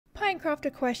Pinecraft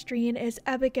Equestrian is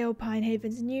Abigail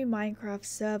Pinehaven's new Minecraft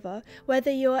server.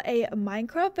 Whether you're a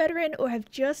Minecraft veteran or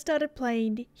have just started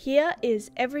playing, here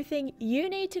is everything you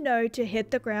need to know to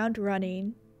hit the ground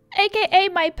running. AKA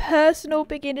my personal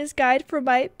beginner's guide from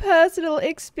my personal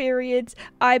experience.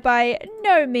 I by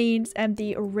no means am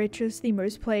the richest, the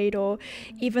most played, or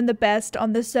even the best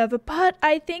on the server, but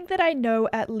I think that I know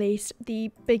at least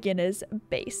the beginner's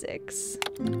basics.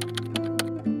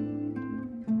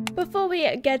 Before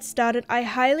we get started, I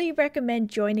highly recommend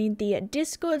joining the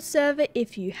Discord server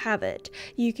if you have it.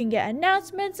 You can get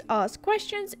announcements, ask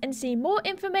questions, and see more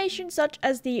information such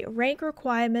as the rank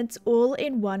requirements all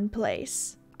in one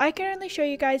place. I can only show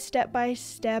you guys step by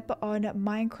step on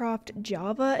Minecraft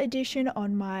Java edition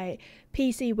on my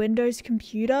PC Windows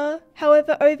computer.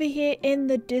 However, over here in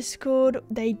the Discord,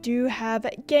 they do have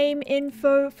game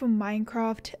info for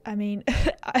Minecraft,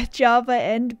 Java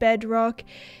and Bedrock.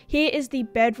 Here is the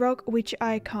Bedrock, which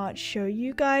I can't show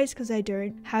you guys because I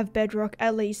don't have Bedrock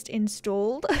at least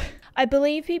installed. I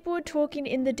believe people were talking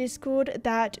in the Discord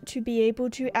that to be able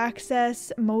to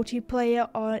access multiplayer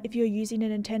on if you're using a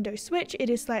Nintendo Switch, it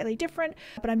is slightly different,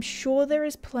 but I'm sure there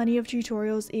is plenty of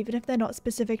tutorials, even if they're not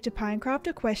specific to Pinecraft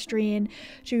Equestrian,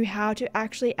 to how to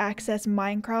actually access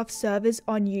Minecraft servers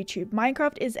on YouTube.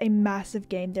 Minecraft is a massive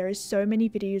game. There is so many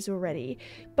videos already,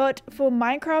 but for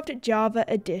Minecraft Java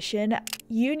edition,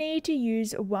 you need to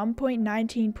use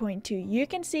 1.19.2. You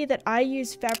can see that I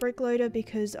use Fabric Loader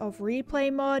because of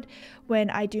replay mod when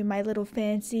I do my little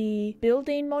fancy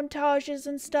building montages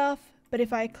and stuff. But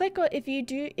if I click on, if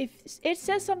it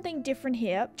says something different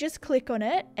here, just click on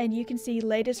it and you can see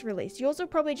latest release. Yours will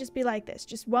probably just be like this,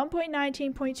 just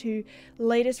 1.19.2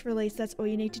 latest release. That's all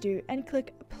you need to do, and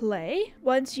click play.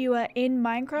 Once you are in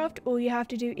Minecraft, all you have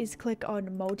to do is click on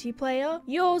multiplayer.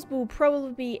 Yours will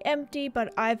probably be empty,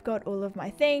 but I've got all of my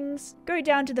things. Go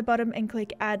down to the bottom and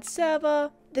click add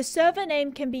server. The server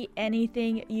name can be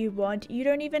anything you want. You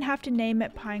don't even have to name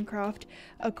it Pinecraft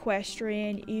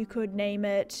Equestrian. You could name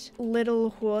it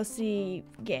Little Horsey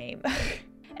Game.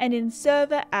 And in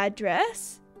server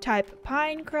address, type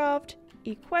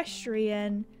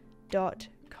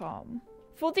pinecraftequestrian.com.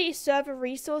 For the server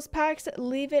resource packs,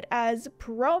 leave it as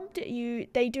prompt.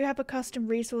 They do have a custom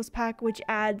resource pack which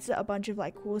adds a bunch of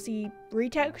like horsey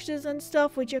retextures and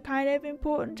stuff, which are kind of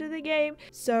important to the game.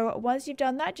 So once you've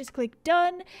done that, just click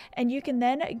done, and you can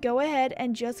then go ahead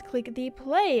and just click the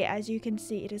play. As you can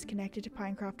see, it is connected to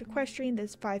Pinecraft Equestrian.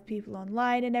 There's 5 people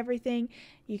online and everything.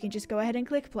 You can just go ahead and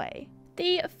click play.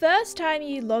 The first time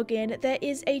you log in, there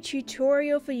is a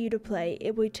tutorial for you to play.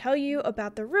 It will tell you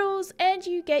about the rules and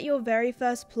you get your very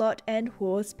first plot and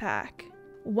horse pack.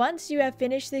 Once you have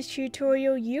finished this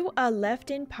tutorial, you are left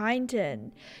in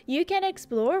Pineton. You can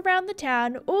explore around the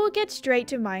town or get straight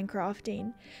to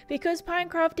Minecrafting. Because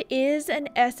Pinecraft is an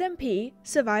SMP,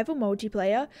 survival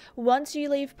multiplayer, once you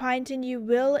leave Pineton you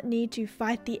will need to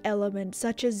fight the elements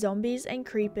such as zombies and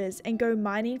creepers and go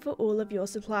mining for all of your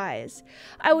supplies.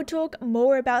 I will talk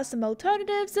more about some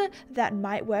alternatives that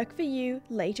might work for you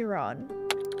later on.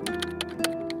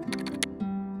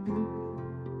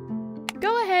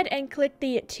 Go ahead and click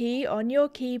the T on your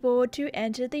keyboard to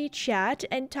enter the chat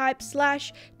and type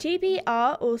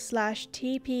 /TPR or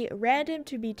 /TP-random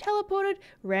to be teleported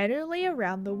randomly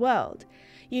around the world.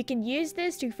 You can use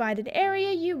this to find an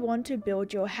area you want to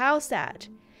build your house at.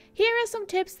 Here are some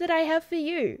tips that I have for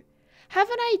you. Have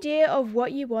an idea of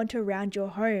what you want around your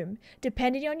home.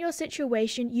 Depending on your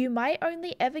situation, you might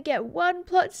only ever get one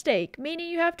plot stake,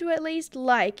 meaning you have to at least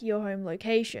like your home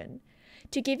location.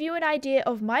 To give you an idea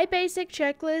of my basic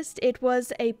checklist, it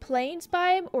was a plains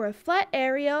biome or a flat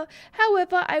area.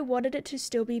 However, I wanted it to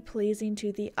still be pleasing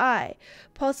to the eye,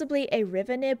 possibly a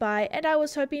river nearby, and I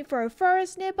was hoping for a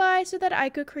forest nearby so that I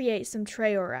could create some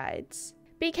trail rides.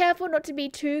 Be careful not to be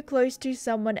too close to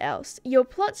someone else. Your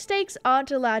plot stakes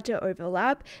aren't allowed to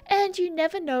overlap, and you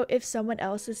never know if someone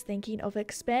else is thinking of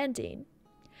expanding.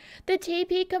 The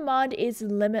TP command is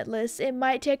limitless. It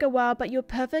might take a while, but your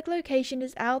perfect location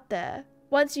is out there.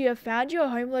 Once you have found your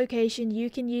home location, you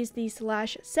can use the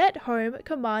 /sethome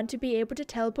command to be able to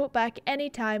teleport back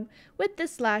anytime with the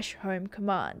 /home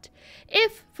command.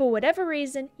 If, for whatever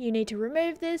reason, you need to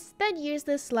remove this, then use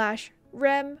the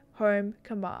 /remhome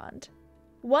command.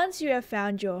 Once you have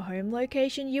found your home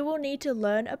location, you will need to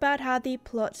learn about how the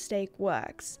plot stake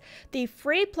works. The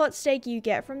free plot stake you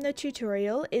get from the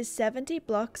tutorial is 70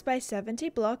 blocks by 70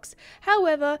 blocks.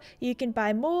 However, you can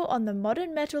buy more on the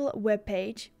Modern Metal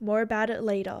webpage. More about it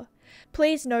later.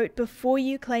 Please note before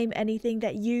you claim anything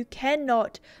that you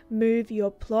cannot move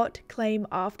your plot claim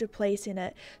after placing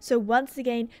it, so once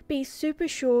again be super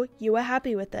sure you are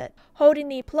happy with it. Holding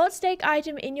the plot stake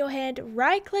item in your hand,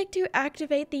 right click to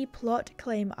activate the plot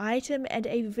claim item and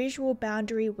a visual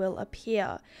boundary will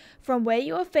appear. From where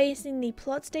you are facing, the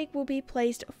plot stake will be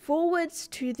placed forwards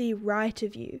to the right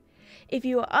of you. If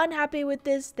you are unhappy with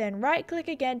this, then right click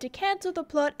again to cancel the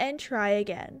plot and try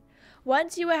again.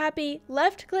 Once you are happy,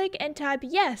 left click and type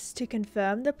yes to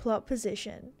confirm the plot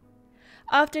position.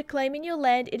 After claiming your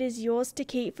land, it is yours to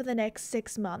keep for the next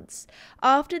 6 months.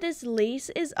 After this lease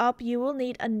is up, you will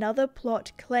need another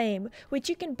plot claim, which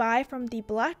you can buy from the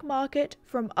black market,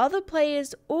 from other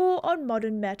players, or on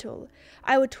Modern Metal.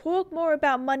 I will talk more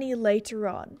about money later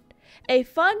on. A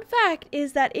fun fact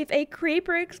is that if a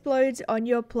creeper explodes on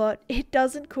your plot, it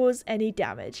doesn't cause any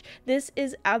damage. This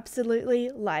is absolutely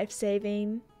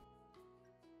life-saving.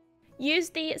 Use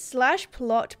the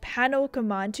 /plot panel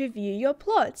command to view your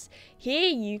plots. Here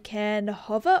you can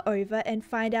hover over and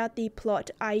find out the plot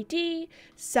ID,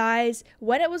 size,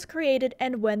 when it was created,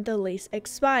 and when the lease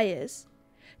expires.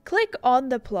 Click on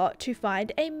the plot to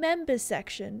find a members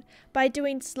section. By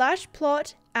doing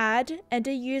 /plot add and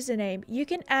a username, you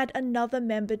can add another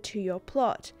member to your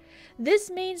plot.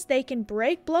 This means they can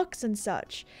break blocks and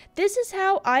such. This is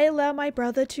how I allow my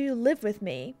brother to live with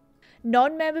me.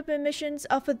 Non-member permissions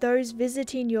are for those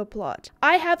visiting your plot.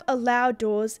 I have allow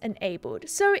doors enabled,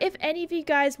 so if any of you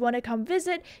guys want to come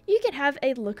visit, you can have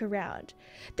a look around.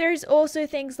 There's also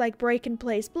things like break and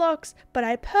place blocks, but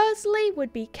I personally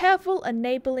would be careful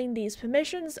enabling these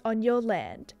permissions on your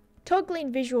land.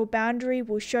 Toggling visual boundary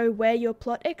will show where your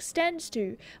plot extends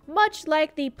to, much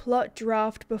like the plot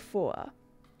draft before.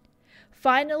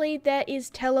 Finally, there is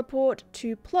teleport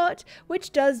to plot,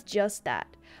 which does just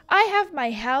that. I have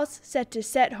my house set to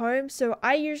set home, so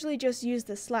I usually just use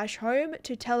the /home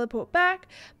to teleport back,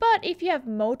 but if you have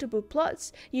multiple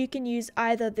plots, you can use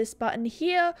either this button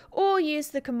here or use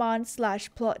the command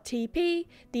 /plot TP,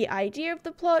 the ID of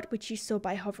the plot, which you saw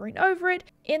by hovering over it,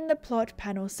 in the plot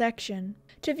panel section.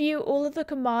 To view all of the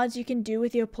commands you can do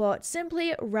with your plot,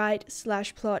 simply write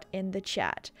 /plot in the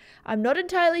chat. I'm not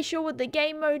entirely sure what the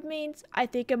game mode means. I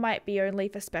think it might be only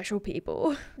for special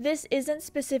people. This isn't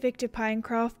specific to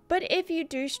Pinecraft, but if you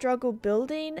do struggle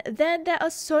building, then there are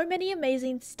so many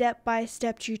amazing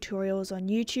step-by-step tutorials on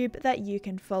YouTube that you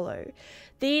can follow.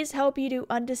 These help you to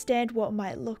understand what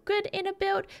might look good in a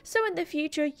build, so in the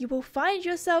future you will find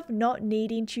yourself not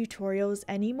needing tutorials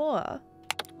anymore.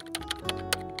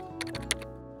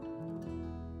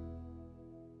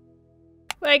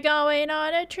 We're going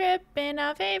on a trip in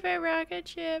our favorite rocket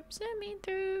ship, zooming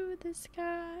through the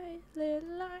sky,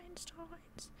 little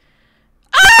Einsteins.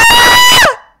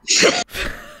 Ah!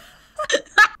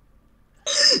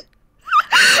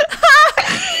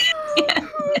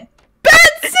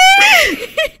 Betsy!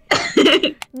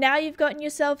 Now you've gotten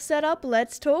yourself set up,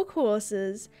 let's talk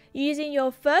horses. Using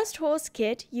your first horse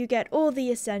kit, you get all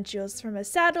the essentials from a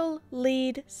saddle,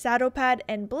 lead, saddle pad,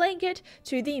 and blanket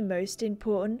to the most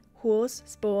important, horse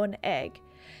spawn egg.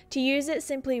 To use it,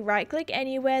 simply right click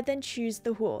anywhere, then choose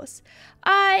the horse.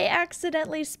 I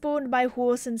accidentally spawned my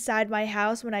horse inside my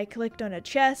house when I clicked on a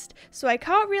chest, so I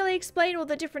can't really explain all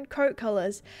the different coat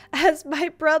colors, as my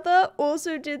brother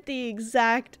also did the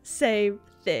exact same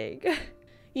thing.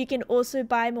 You can also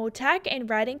buy more tack and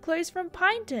riding clothes from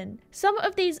Pinton. Some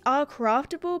of these are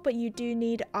craftable, but you do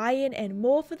need iron and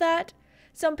more for that.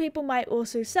 Some people might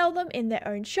also sell them in their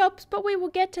own shops, but we will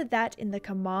get to that in the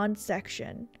command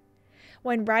section.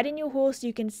 When riding your horse,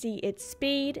 you can see its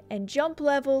speed and jump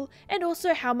level, and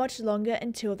also how much longer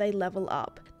until they level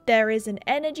up. There is an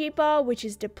energy bar which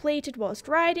is depleted whilst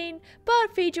riding,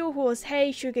 but feed your horse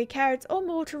hay, sugar, carrots, or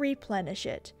more to replenish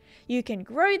it. You can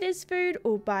grow this food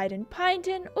or buy it in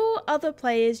Pinton or other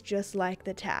players just like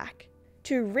the tack.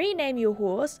 To rename your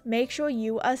horse, make sure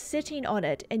you are sitting on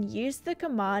it and use the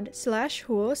command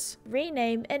 /horse,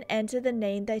 rename, and enter the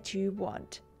name that you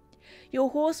want. Your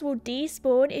horse will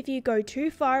despawn if you go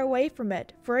too far away from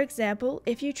it, for example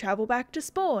if you travel back to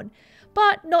spawn.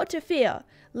 But not to fear,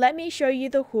 let me show you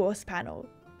the horse panel.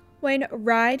 When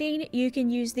riding, you can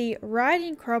use the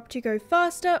riding crop to go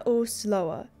faster or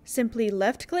slower. Simply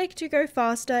left click to go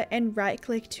faster and right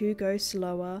click to go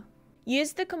slower.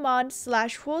 Use the command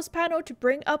 /horse panel to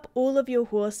bring up all of your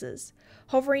horses.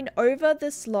 Hovering over the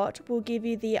slot will give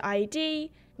you the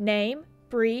ID, name,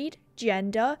 breed,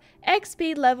 gender,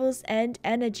 XP levels, and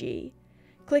energy.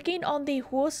 Clicking on the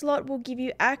horse slot will give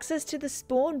you access to the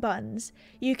spawn buttons.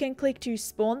 You can click to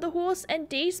spawn the horse and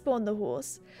despawn the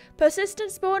horse.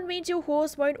 Persistent spawn means your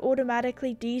horse won't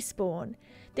automatically despawn.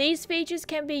 These features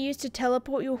can be used to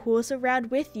teleport your horse around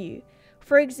with you.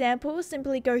 For example,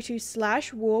 simply go to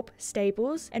 /warp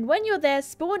stables, and when you're there,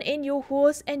 spawn in your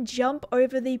horse and jump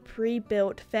over the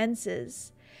pre-built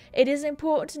fences. It is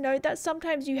important to note that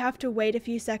sometimes you have to wait a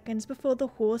few seconds before the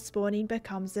horse spawning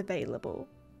becomes available.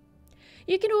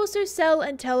 You can also sell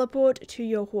and teleport to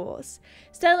your horse.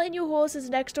 Selling your horse is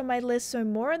next on my list, so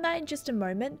more on that in just a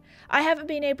moment. I haven't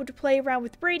been able to play around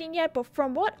with breeding yet, but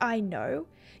from what I know,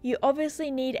 you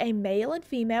obviously need a male and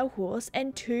female horse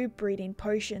and 2 breeding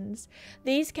potions.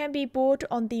 These can be bought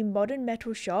on the Modern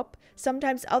Metal shop,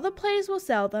 sometimes other players will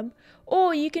sell them,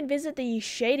 or you can visit the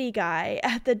shady guy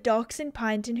at the docks in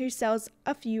Pineham who sells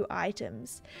a few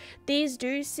items. These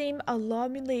do seem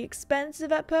alarmingly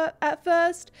expensive at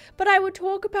first, but I will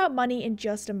talk about money in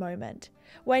just a moment.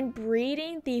 When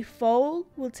breeding, the foal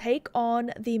will take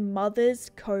on the mother's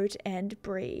coat and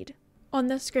breed. On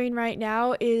the screen right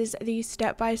now is the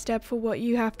step-by-step for what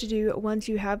you have to do once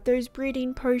you have those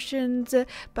breeding potions,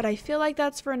 but I feel like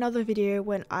that's for another video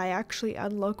when I actually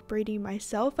unlock breeding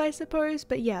myself, I suppose.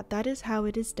 But yeah, that is how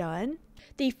it is done.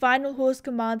 The final horse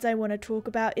commands I want to talk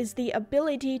about is the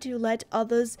ability to let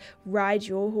others ride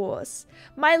your horse.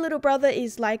 My little brother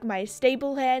is like my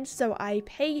stable hand, so I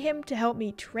pay him to help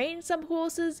me train some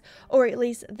horses, or at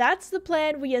least that's the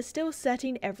plan. We are still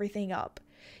setting everything up.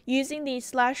 Using the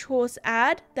 /horse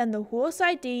add, then the horse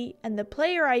ID and the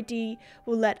player ID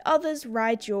will let others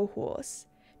ride your horse.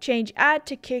 Change add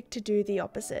to kick to do the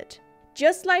opposite.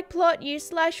 Just like plot,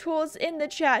 use /horse in the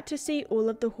chat to see all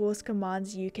of the horse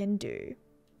commands you can do.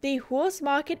 The horse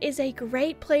market is a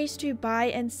great place to buy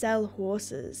and sell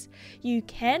horses. You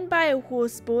can buy a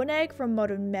horse spawn egg from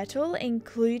Modern Metal,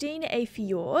 including a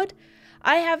fjord.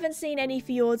 I haven't seen any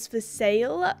fjords for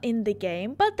sale in the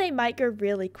game, but they might go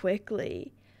really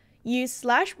quickly. Use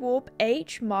 /warp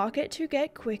H market to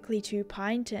get quickly to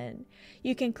Pineham.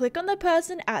 You can click on the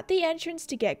person at the entrance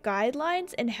to get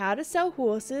guidelines and how to sell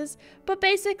horses, but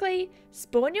basically,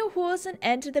 spawn your horse and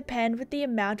enter the pen with the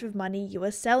amount of money you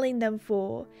are selling them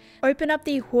for. Open up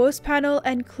the horse panel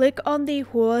and click on the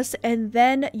horse, and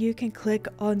then you can click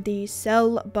on the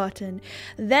sell button.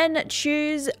 Then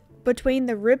choose between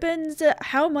the ribbons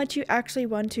how much you actually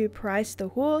want to price the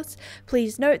horse.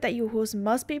 Please note that your horse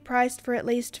must be priced for at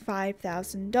least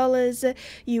 $5,000.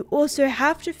 You also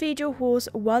have to feed your horse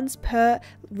once per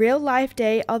real life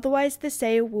day, otherwise the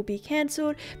sale will be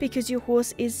cancelled because your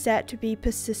horse is set to be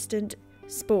persistent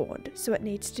spawned, so it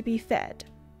needs to be fed.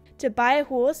 To buy a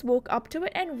horse, walk up to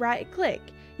it and right click.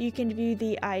 You can view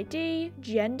the ID,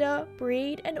 gender,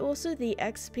 breed, and also the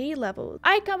XP levels.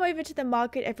 I come over to the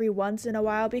market every once in a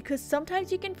while because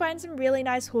sometimes you can find some really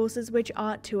nice horses which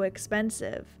aren't too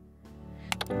expensive.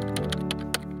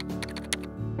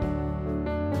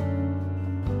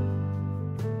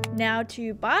 Now,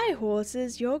 to buy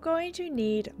horses, you're going to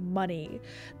need money.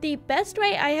 The best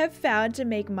way I have found to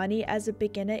make money as a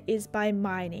beginner is by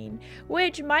mining,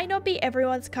 which might not be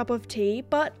everyone's cup of tea,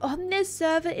 but on this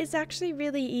server it's actually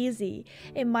really easy.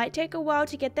 It might take a while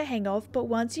to get the hang of, but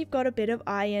once you've got a bit of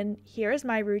iron, here is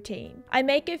my routine. I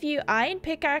make a few iron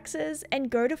pickaxes and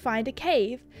go to find a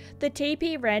cave. The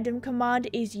TP random command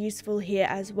is useful here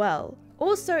as well.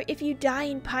 Also, if you die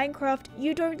in Pinecraft,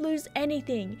 you don't lose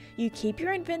anything. You keep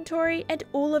your inventory and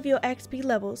all of your XP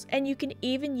levels, and you can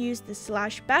even use the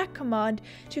 /back command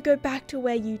to go back to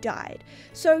where you died.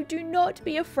 So do not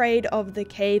be afraid of the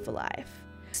cave life.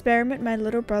 Experiment, my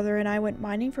little brother and I went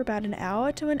mining for about an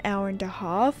hour to an hour and a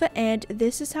half, and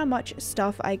this is how much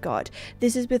stuff I got.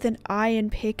 This is with an iron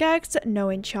pickaxe,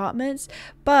 no enchantments,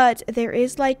 but there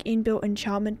is like inbuilt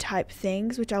enchantment type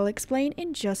things, which I'll explain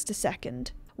in just a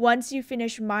second. Once you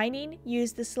finish mining,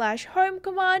 use the /home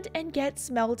command and get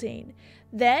smelting.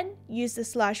 Then use the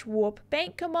 /warp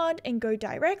bank command and go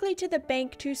directly to the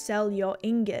bank to sell your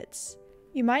ingots.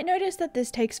 You might notice that this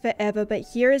takes forever, but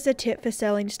here is a tip for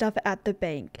selling stuff at the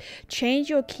bank. Change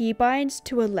your keybinds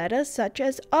to a letter such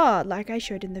as R, like I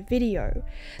showed in the video.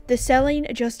 The selling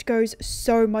just goes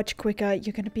so much quicker,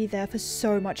 you're going to be there for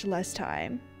so much less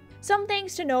time. Some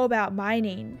things to know about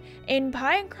mining. In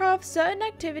Pinecraft, certain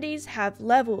activities have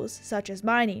levels, such as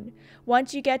mining.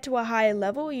 Once you get to a higher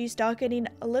level, you start getting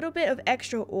a little bit of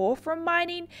extra ore from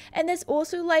mining, and there's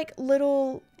also like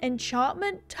little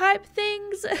enchantment type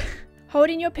things.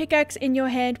 Holding your pickaxe in your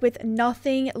hand with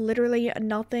nothing, literally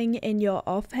nothing in your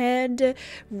offhand,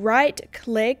 right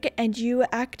click and you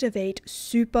activate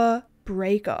Super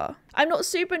Breaker. I'm not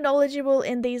super knowledgeable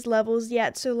in these levels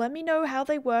yet, so let me know how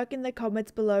they work in the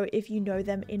comments below if you know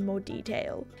them in more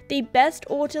detail. The best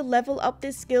ore to level up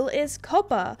this skill is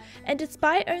copper, and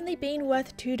despite only being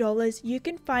worth $2, you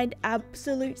can find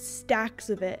absolute stacks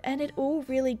of it, and it all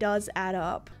really does add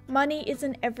up. Money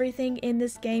isn't everything in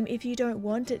this game if you don't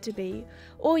want it to be.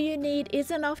 All you need is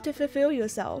enough to fulfill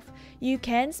yourself. You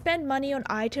can spend money on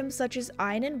items such as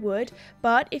iron and wood,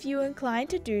 but if you're inclined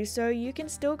to do so, you can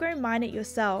still go mine it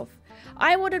yourself.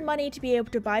 I wanted money to be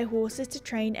able to buy horses to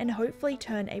train and hopefully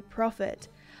turn a profit.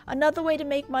 Another way to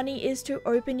make money is to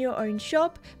open your own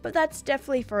shop, but that's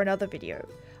definitely for another video.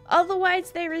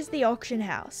 Otherwise, there is the auction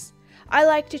house. I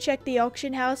like to check the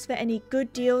auction house for any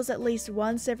good deals at least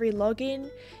once every login.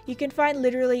 You can find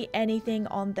literally anything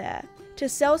on there. To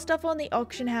sell stuff on the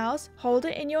auction house, hold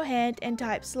it in your hand and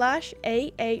type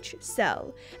 /AH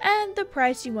sell and the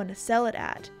price you want to sell it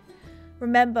at.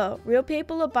 Remember, real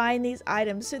people are buying these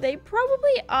items, so they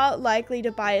probably aren't likely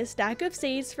to buy a stack of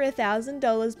seeds for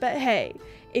 $1,000, but hey,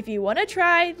 if you want to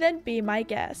try, then be my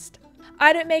guest.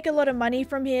 I don't make a lot of money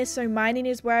from here, so mining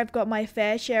is where I've got my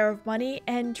fair share of money,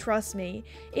 and trust me,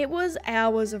 it was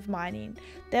hours of mining.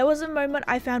 There was a moment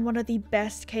I found one of the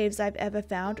best caves I've ever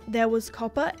found. There was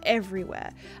copper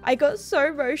everywhere. I got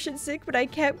so motion sick, but I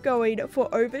kept going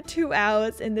for over 2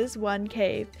 hours in this one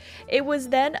cave. It was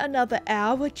then another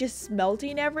hour just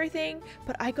smelting everything,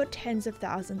 but I got tens of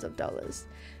thousands of dollars.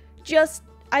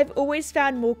 I've always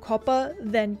found more copper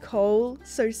than coal,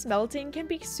 so smelting can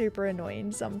be super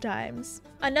annoying sometimes.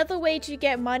 Another way to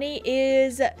get money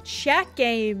is chat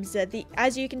games.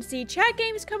 As you can see, chat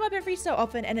games come up every so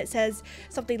often and it says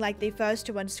something like the first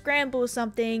to unscramble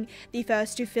something, the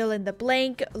first to fill in the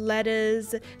blank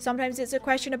letters. Sometimes it's a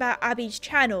question about Abby's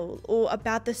channel or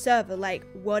about the server, like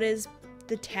what is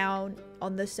the town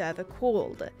on the server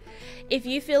called. If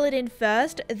you fill it in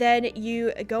first, then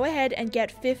you go ahead and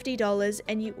get $50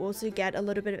 and you also get a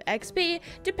little bit of XP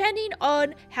depending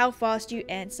on how fast you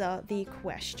answer the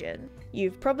question.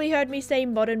 You've probably heard me say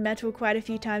Modern Metal quite a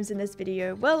few times in this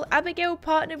video. Well, Abigail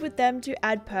partnered with them to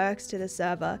add perks to the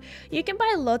server. You can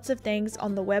buy lots of things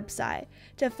on the website.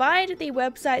 To find the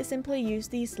website, simply use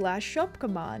the /shop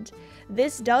command.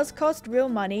 This does cost real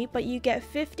money, but you get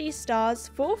 50 stars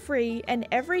for free, and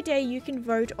every day you can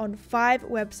vote on 5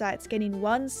 websites, getting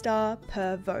 1 star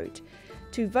per vote.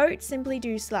 To vote, simply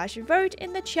do /vote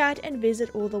in the chat and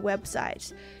visit all the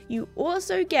websites. You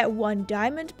also get 1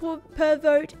 diamond per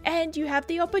vote, and you have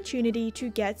the opportunity to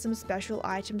get some special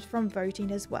items from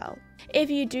voting as well. If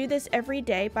you do this every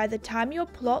day, by the time your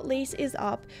plot lease is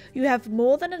up, you have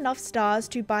more than enough stars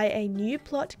to buy a new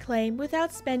plot claim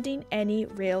without spending any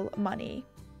real money.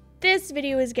 This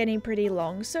video is getting pretty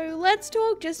long, so let's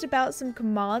talk just about some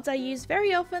commands I use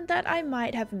very often that I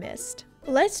might have missed.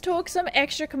 Let's talk some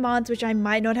extra commands which I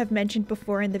might not have mentioned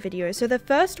before in the video. So the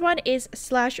first one is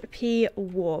 /p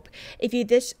warp. If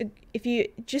you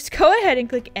just go ahead and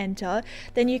click enter,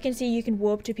 then you can see you can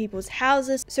warp to people's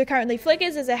houses. So currently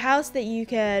Flickers is a house that you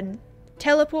can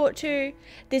teleport to.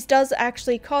 This does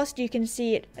actually cost, you can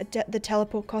see it, the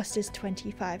teleport cost is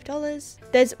 $25.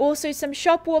 There's also some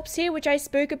shop warps here which I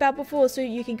spoke about before, so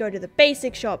you can go to the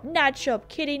basic shop, Nat shop,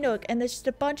 Kitty Nook, and there's just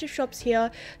a bunch of shops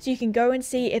here so you can go and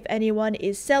see if anyone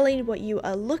is selling what you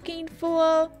are looking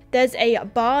for. There's a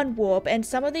barn warp, and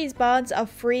some of these barns are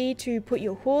free to put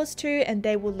your horse to and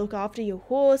they will look after your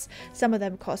horse. Some of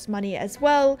them cost money as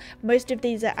well. Most of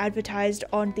these are advertised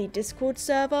on the Discord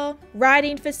server.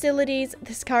 Riding facilities,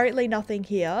 there's currently nothing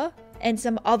here. And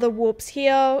some other warps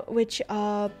here, which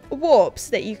are warps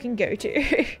that you can go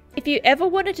to. If you ever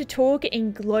wanted to talk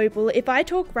in global, if I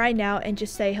talk right now and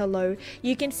just say hello,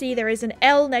 you can see there is an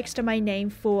L next to my name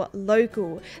for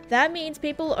local. That means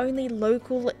people only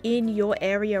local in your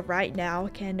area right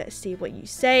now can see what you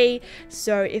say.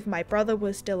 So if my brother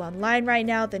was still online right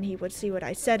now, then he would see what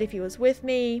I said if he was with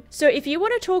me. So if you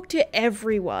want to talk to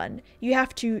everyone, you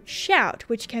have to shout,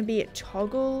 which can be a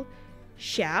toggle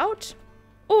shout.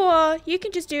 Or you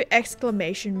can just do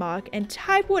exclamation mark and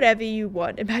type whatever you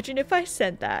want. Imagine if I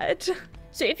said that.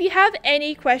 So if you have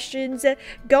any questions,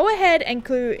 go ahead and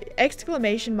include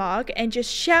exclamation mark and just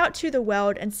shout to the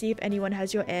world and see if anyone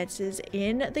has your answers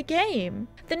in the game.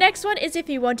 The next one is if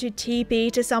you want to TP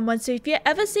to someone. So if you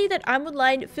ever see that I'm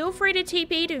online, feel free to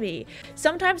TP to me.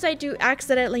 Sometimes I do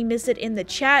accidentally miss it in the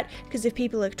chat because if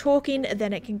people are talking,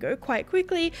 then it can go quite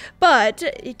quickly. But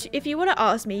if you want to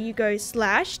ask me, you go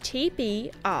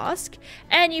 /TP ask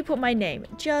and you put my name,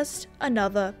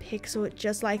 JustAnotherPixel,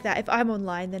 just like that. If I'm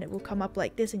online, then it will come up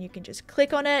like this and you can just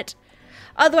click on it.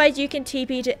 Otherwise you can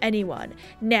TP to anyone.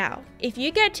 Now if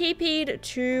you get TP'd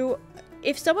to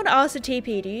if someone asks to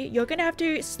TP to you, you're going to have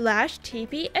to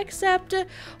 /TP accept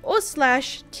or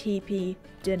 /TP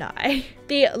deny.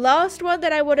 The last one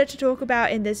that I wanted to talk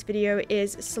about in this video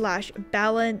is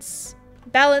 /balance.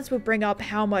 Balance will bring up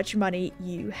how much money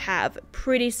you have.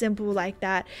 Pretty simple like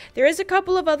that. There is a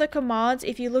couple of other commands.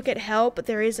 If you look at help,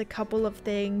 there is a couple of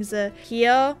things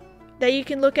here that you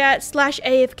can look at.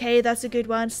 /AFK, that's a good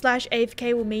one.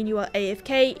 /AFK will mean you are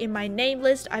AFK. In my name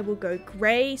list, I will go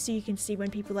gray so you can see when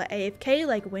people are AFK,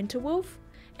 like Winterwolf.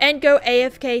 And go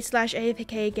AFK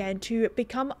 /AFK again to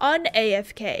become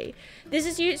un-AFK.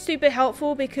 This is super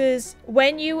helpful because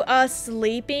when you are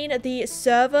sleeping, the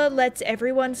server lets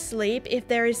everyone sleep if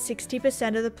there is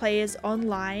 60% of the players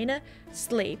online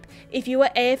sleep. If you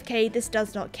are AFK, this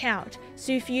does not count.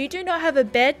 So if you do not have a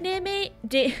bed near me,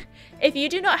 if you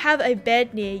do not have a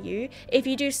bed near you, if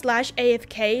you do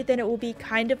 /AFK, then it will be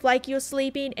kind of like you're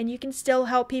sleeping and you can still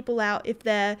help people out if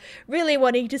they're really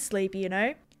wanting to sleep, you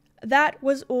know? That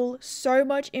was all so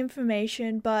much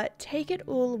information, but take it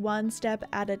all one step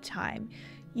at a time.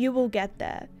 You will get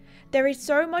there. There is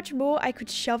so much more I could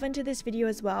shove into this video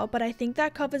as well, but I think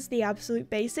that covers the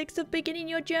absolute basics of beginning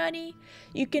your journey.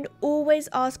 You can always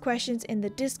ask questions in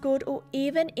the Discord or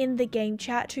even in the game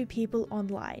chat to people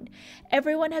online.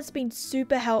 Everyone has been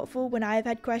super helpful when I've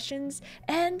had questions,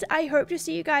 and I hope to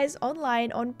see you guys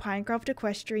online on Pinecraft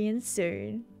Equestrian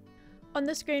soon. On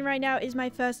the screen right now is my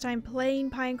first time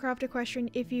playing Pinecraft Equestrian.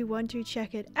 If you want to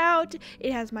check it out,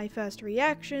 it has my first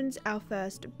reactions, our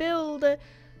first build,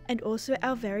 and also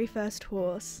our very first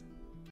horse.